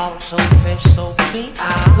 All so fresh, so clean.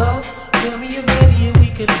 I'll go. Tell me you're ready and we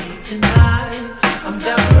could leave tonight. I'm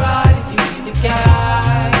down to ride if you be the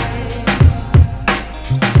guy.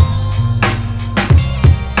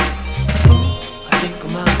 Ooh, I think I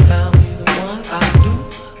might found me the one I do.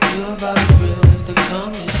 You're about as real as they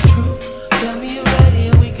come, it's true.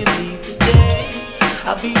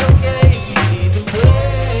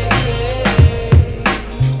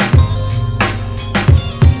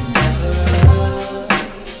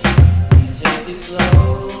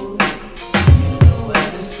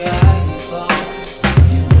 the sky falls,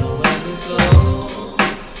 you know where to go.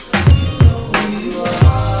 You know who you are.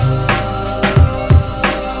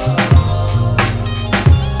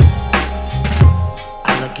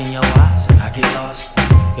 I look in your eyes and I get lost.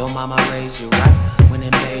 Your mama raised you right when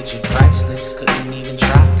it made you priceless. Couldn't even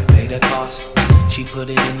try to pay the cost. She put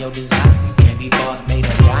it in your design, you can't be bought. Made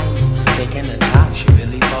a diamond, taking the top. She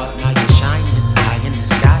really fought, now you're shining. High in the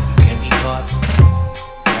sky, you can't be caught.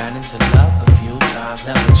 Ran into love a few times,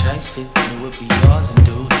 never chased it. Knew it'd be yours in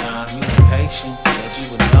due time. You were patient, said you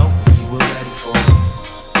would know when you were ready for it.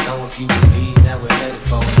 So if you believe that we're headed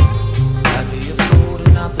for it, I'd be a fool to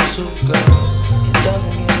not pursue, girl. It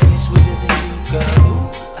doesn't get any sweeter than you, girl. Ooh,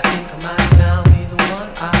 I think I might have found me the one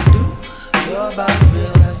I do. You're about as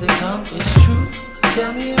real as they come, it's true.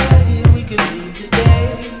 Tell me you're ready and we could leave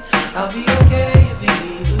today. I'll be okay if you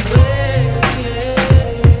lead the way.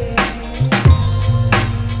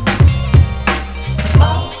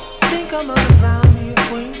 Oh, I think I might have found me a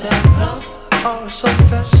queen that love. Oh, so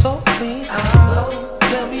fresh, so clean. Oh,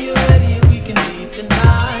 tell me you're ready and we can leave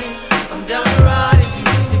tonight. I'm down to ride if you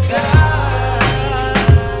be the guy.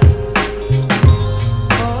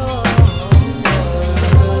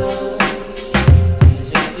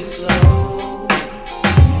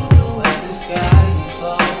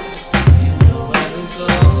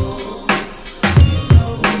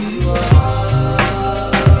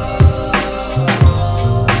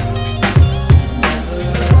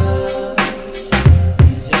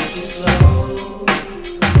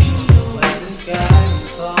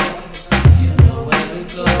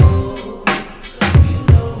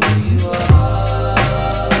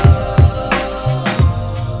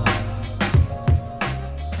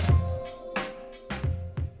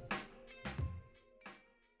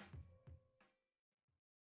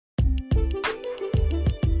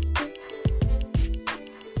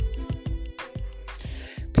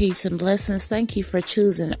 Peace and blessings. Thank you for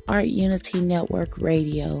choosing Art Unity Network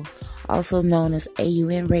Radio, also known as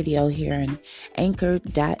AUN Radio here in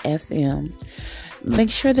Anchor.fm. Make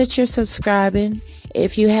sure that you're subscribing.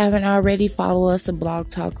 If you haven't already, follow us at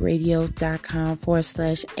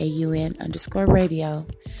blogtalkradio.com/AUN_radio.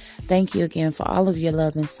 Thank you again for all of your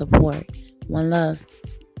love and support. One love.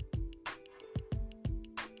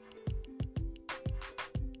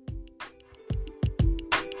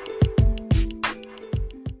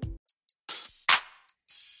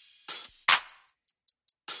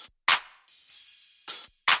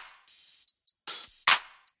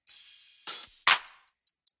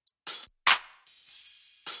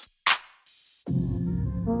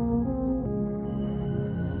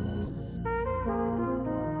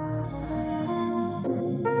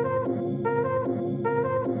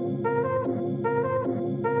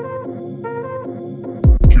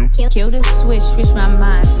 Kill the switch my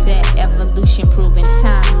mindset. Evolution proven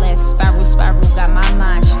timeless. Spiral, got my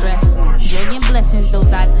mind stressed. Brilliant blessings,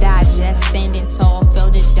 those I digest. Standing tall, fail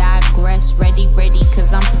to digress. Ready,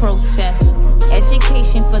 cause I'm protest.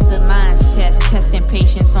 Education for the mind's test. Testing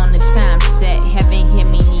patience on the time set. Heaven hear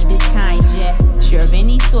me, need a kind jet. Sure of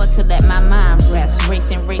any sort to let my mind rest.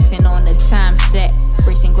 Racing on the time set.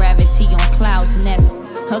 Racing gravity on clouds nest.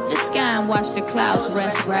 Hug the sky and watch the clouds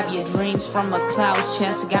rest. Grab your dreams from a cloud's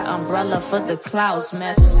chest. Got umbrella for the clouds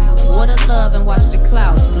mess. Water love and watch the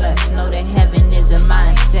clouds bless. Know that heaven is a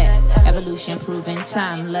mindset. Evolution proven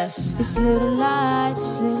timeless. This little light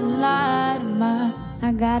of mine,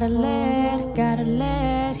 I gotta let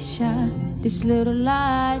it shine. This little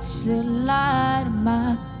light of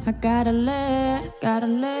mine, I gotta let it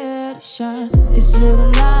shine. This little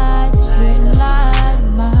light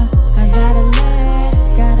of mine, I gotta let it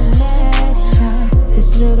shine.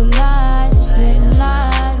 This little light of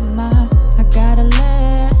mine, I gotta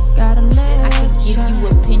let I could give you a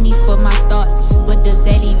penny for my thoughts, but does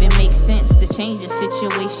that even make sense? To change the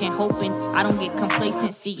situation, hoping I don't get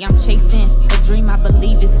complacency. I'm chasing a dream I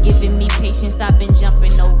believe is giving me patience. I've been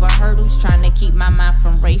jumping over hurdles, trying to keep my mind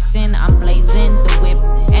from racing. I'm blazing the whip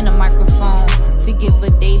and a microphone to give a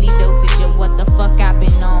daily dosage of what the fuck I've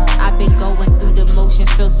been on. I've been going through the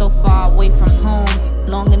motions, feel so far away from home.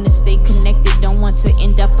 Longing to stay connected, don't want to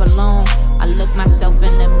end up alone. I look myself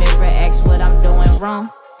in the mirror, ask what I'm doing wrong.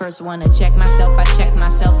 First wanna check myself, I check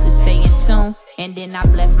myself to stay in tune. And then I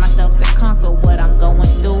bless myself to conquer what I'm going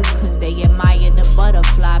through. Cause they admire the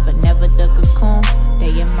butterfly, but never the cocoon.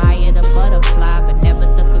 They admire the butterfly, but never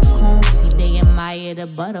the cocoon. See, they admire the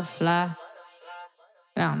butterfly.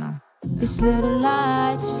 I don't know. This little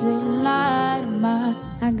light of mine,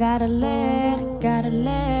 I gotta let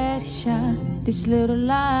it shine. This little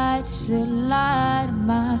light of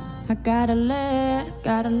mine, I gotta let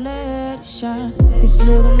it shine. This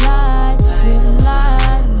little light of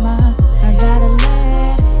mine,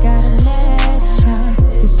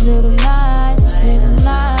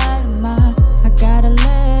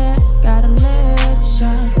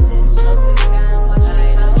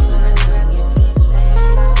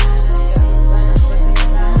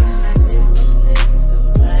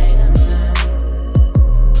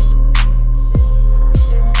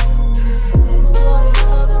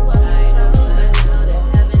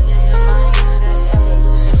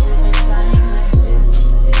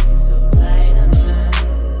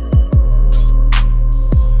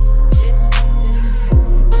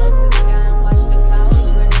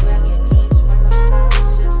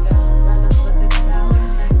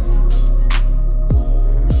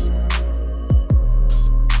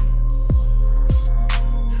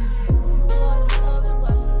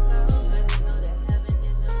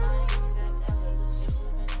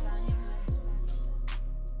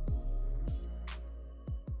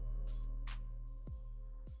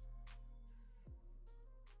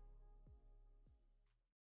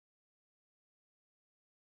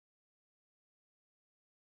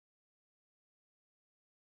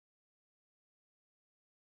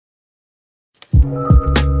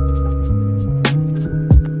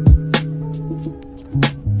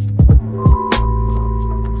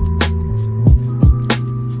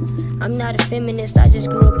 I'm not a feminist, I just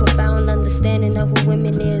grew a profound understanding of who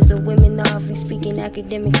women is, or women are, if we speaking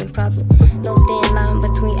academic and proper. No thin line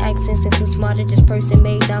between accents and who's smarter, just person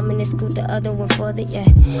made dominant, scoot the other one further, yeah.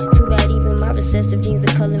 Too bad even my recessive genes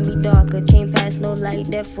are color me darker. Can't pass no light,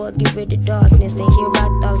 therefore get rid of darkness. And here I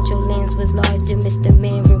thought your lens was larger, Mr.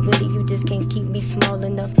 Man, but really you just can't keep me small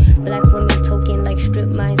enough. Black women token like strip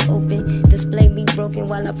minds open, display me broken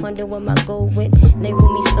while I ponder what my goal went. Label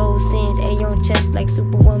me soul sand, A on chest like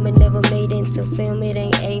Superwoman, never made into film, it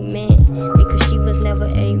ain't amen, because she was never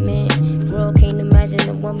amen. World can't imagine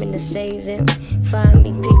a woman to save them. Find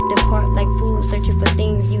me picked apart like food, searching for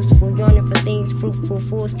things useful, yearning for things fruitful.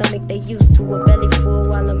 Full stomach they used to, a belly full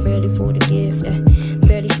while I'm barely full to give, yeah.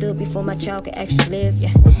 Barely stood before my child could actually live,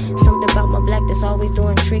 yeah. Something about my black that's always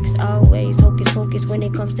doing tricks, always hocus pocus when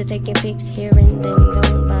it comes to taking pics here and then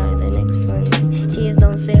going by the next one. Kids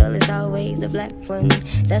don't sell, it's always a black one.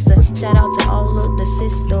 That's a shout out to all of the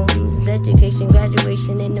systems, education,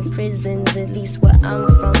 graduation in the prisons. At least where I'm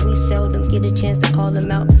from, we seldom get a chance to call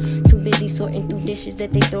them out. Too busy sorting through dishes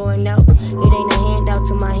that they throwing out. It ain't a handout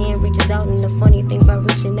till my hand reaches out. And the funny thing about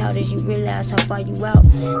reaching out is you realize how far you out.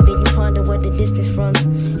 Then you ponder what the distance from,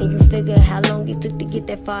 and you figure how long it took to get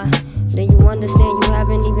that far. Then you understand you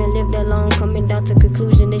haven't even lived that long. Coming down to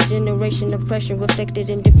conclusion, this generation oppression reflected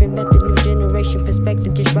in different methods. New generation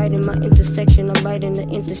perspective, just right in my intersection. I'm right in the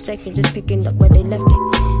intersection, just picking up where they left it.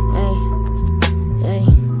 Hey,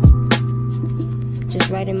 just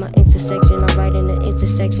right in my intersection. I'm right in the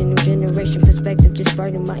intersection. New generation perspective, just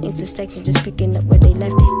right in my intersection, just picking up where they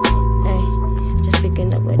left it. Hey, just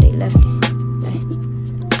picking up where they left it. Hey.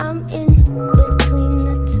 I'm in between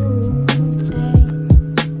the two.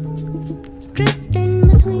 Drifting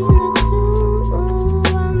between the two,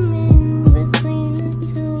 I'm in between the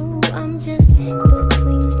two, I'm just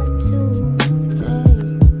between the two,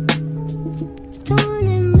 torn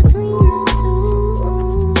in between the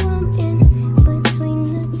two, I'm in between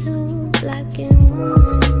the two, black and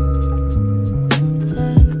woman,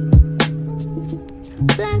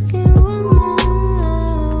 black and woman,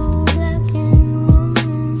 black and woman,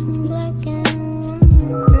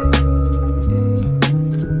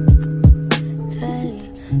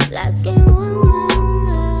 black and woman. Black and woman,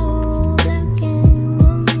 black and woman,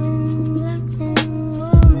 black and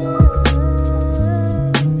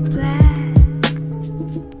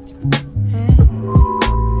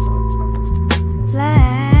woman,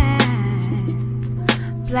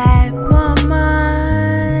 black woman.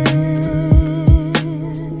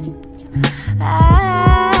 I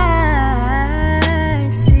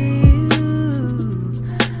see you,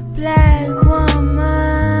 black woman.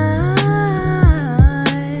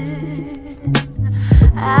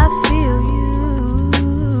 I feel you.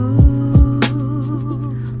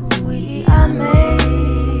 We are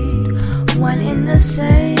made one in the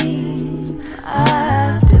same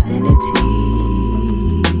of divinity.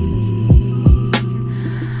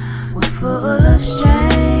 We're full of strength.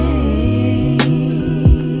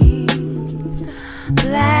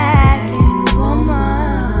 Black and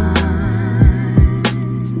woman,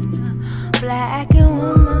 black and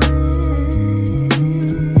woman.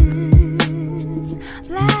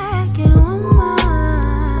 Black and woman,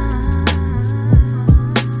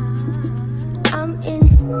 I'm in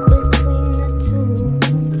between the two,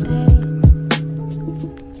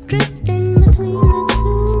 drifting between the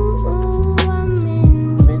two, I'm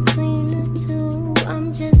in between the two, I'm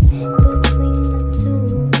just between the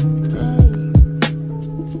two,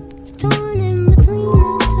 torn in between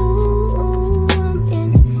the two, I'm in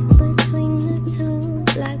between the two,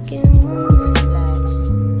 black and woman.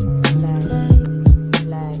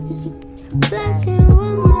 Black and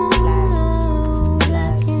woman,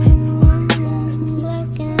 black and woman, black and woman,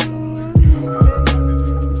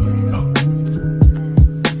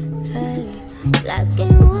 black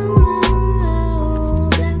and woman,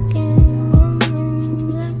 black and woman,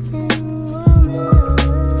 black and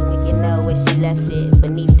woman. You know where she left it.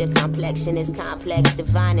 Beneath the complexion is complex,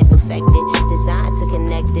 divine and perfected, designed to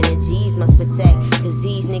connect, and the G's must protect. Cause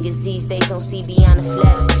these niggas these days don't see beyond the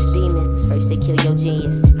flesh. Demons, first they kill your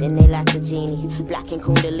genius, then they lock the genie. Blocking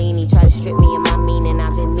Kundalini, try to strip me of my meaning.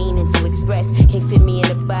 I've been meaning to express, can't fit me in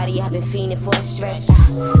the body, I've been fiending for a stretch.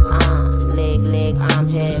 Leg, arm,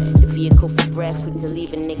 head, the vehicle for breath, quick to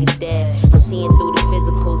leave a nigga dead. I'm seeing through the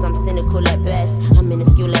physicals, I'm cynical at best, I'm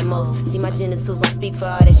minuscule at most. See my genitals don't speak for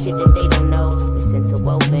all that shit that they don't know. It's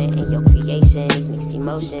interwoven in your creation, these mixed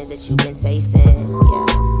emotions that you've been tasting, yeah.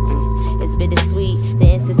 It's bittersweet, the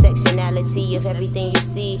intersectionality of everything you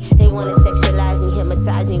see. They wanna sexualize me,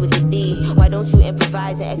 hypnotize me with the D. Why don't you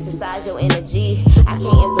improvise and exercise your energy? I can't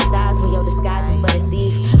empathize when your disguise is but a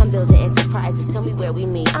thief. I'm building enterprises, tell me where we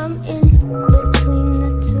meet. I'm in between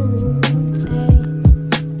the two,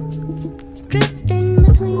 drifting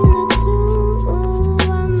between the two.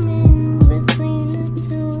 I'm in between the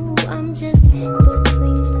two. I'm just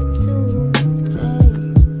between the two,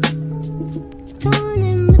 torn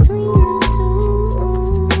in between the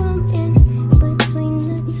two. I'm in between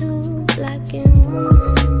the two, black and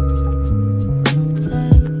woman,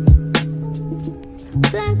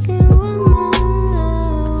 black and woman,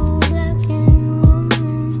 black and woman,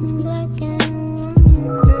 black and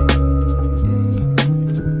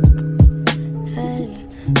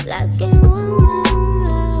black and woman,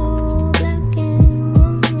 black and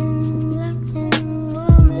woman, black and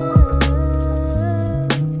woman.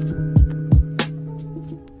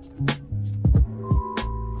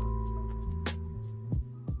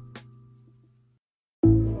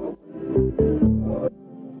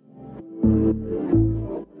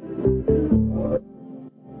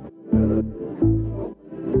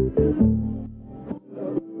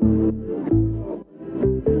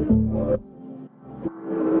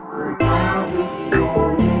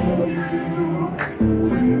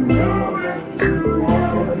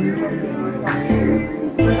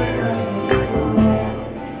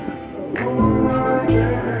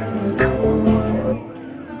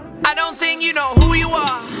 I don't think you know who you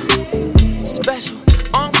are. Special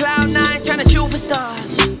on cloud 9, trying to shoot for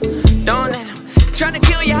stars. Don't let them trying to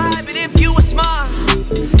kill your high, but if you were smart,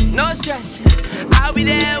 no stress. I'll be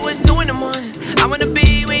there, what's 2 in the morning. I wanna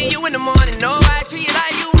be with you in the morning. No, I treat you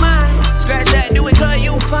like you mine. Scratch that, do it 'cause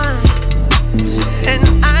you fine.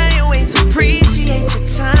 And I always appreciate your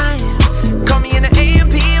time. Call me in the AM,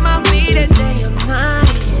 PM, I'll be that day of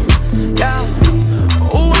night. Yeah,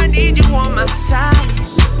 oh, I need you on my side.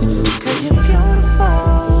 'Cause you're beautiful.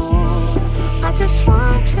 I just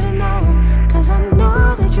want you to know, 'cause I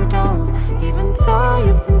know that you don't. Even though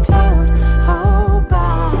you've been told, oh,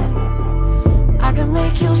 bye, I can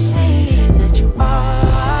make you see that you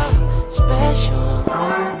are special.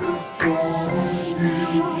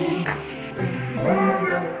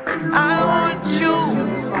 I want you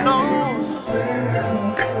to know.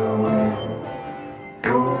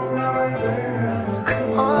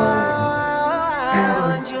 Oh, I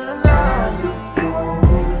want you to know.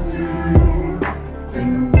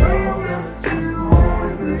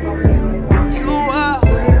 You are.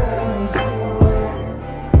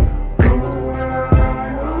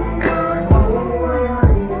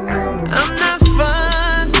 I'm not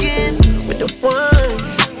fucking with the ones,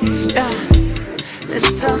 yeah, that's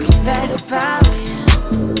talking bad about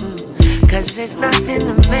you. 'Cause there's nothing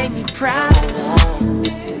to make me proud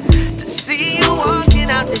to see you walking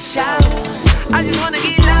out the shower. I just wanna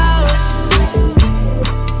get lost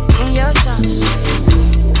in your sauce,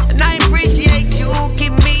 and I appreciate you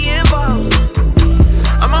keeping me involved.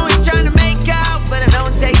 I'm always trying to make out, but I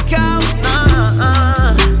don't take out.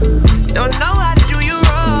 Don't know how to do you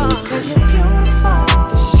wrong. 'Cause you're beautiful.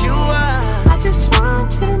 Sure. I just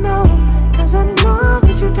want you to know, 'cause I know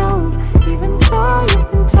that you don't. Even though you've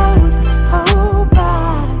been told, oh,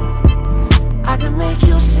 bye, I can make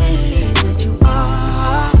you see that you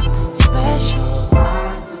are special.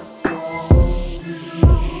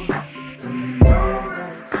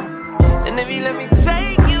 And if you let me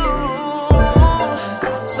take you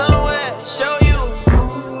somewhere, show you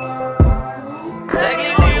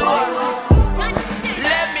exactly who you are.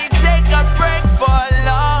 Let me take a break for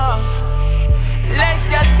love. Let's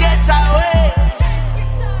just get our way.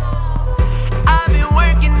 I've been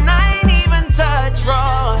working, I ain't even touch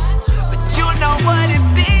road, but you know what it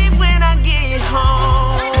be when I get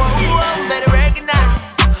home. Better recognize,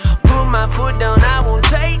 put my foot down, I won't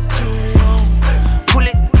take too long. Pull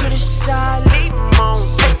it to the side, leave 'em on.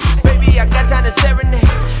 Baby, I got time to serenade.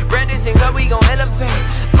 Red is and God, we gon' elevate.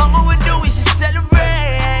 Mama, what do we should celebrate?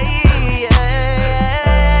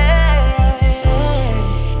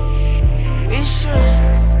 We should,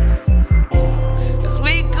 'cause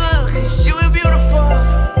we good, 'cause you were beautiful.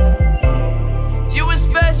 You were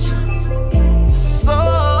special, so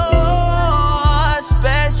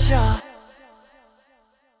special.